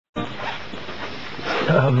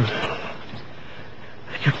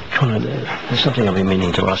Connor, there's something I've been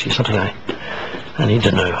meaning to ask you, something I need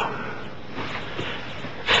to know.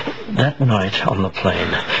 That night on the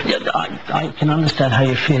plane, I can understand how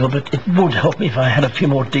you feel, but it would help me if I had a few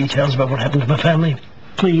more details about what happened to my family.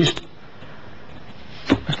 Please.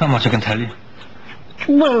 There's not much I can tell you.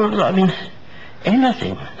 Well, I mean,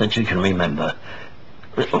 anything that you can remember.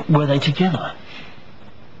 Were they together?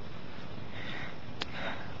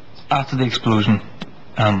 After the explosion,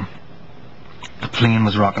 the plane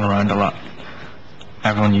was rocking around a lot.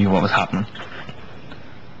 Everyone knew what was happening.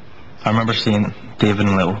 I remember seeing David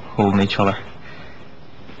and Lil holding each other.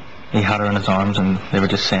 He had her in his arms and they were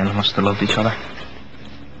just saying how much they loved each other.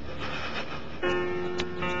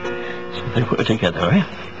 So they were together, eh?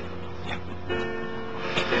 Yeah.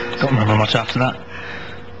 Don't remember much after that.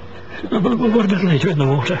 What about later in the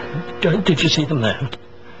water? Did you see them there?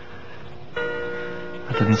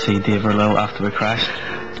 I didn't see Dave or Lil after we crashed.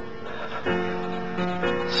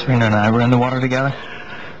 Serena and I were in the water together.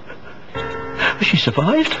 She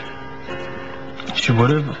survived? She would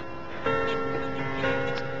have.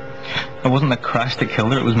 It wasn't the crash that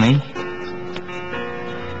killed her, it was me.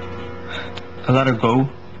 I let her go.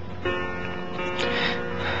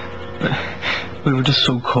 But we were just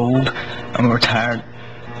so cold and we were tired.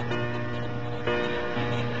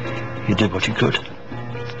 You did what you could.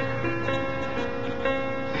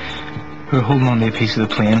 We were holding on to a piece of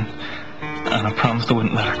the plane and I promised I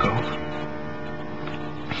wouldn't let her go.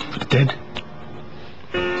 But I did.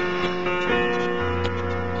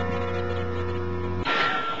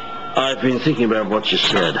 I've been thinking about what you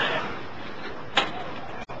said.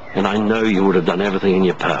 And I know you would have done everything in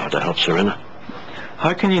your power to help Serena.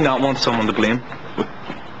 How can you not want someone to blame?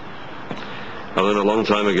 I learned a long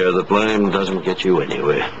time ago that blame doesn't get you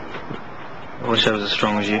anywhere. I wish I was as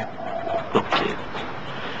strong as you. Okay.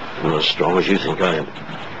 I'm not as strong as you think I am.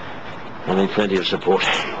 I need plenty of support.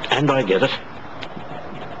 And I get it.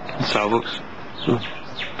 Salvos.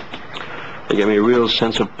 They gave me a real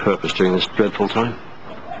sense of purpose during this dreadful time.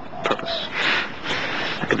 Purpose.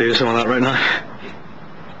 I could do some of that right now.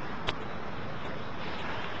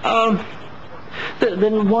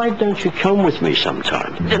 Then why don't you come with me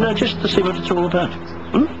sometime? Just to see what it's all about.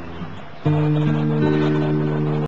 Hmm?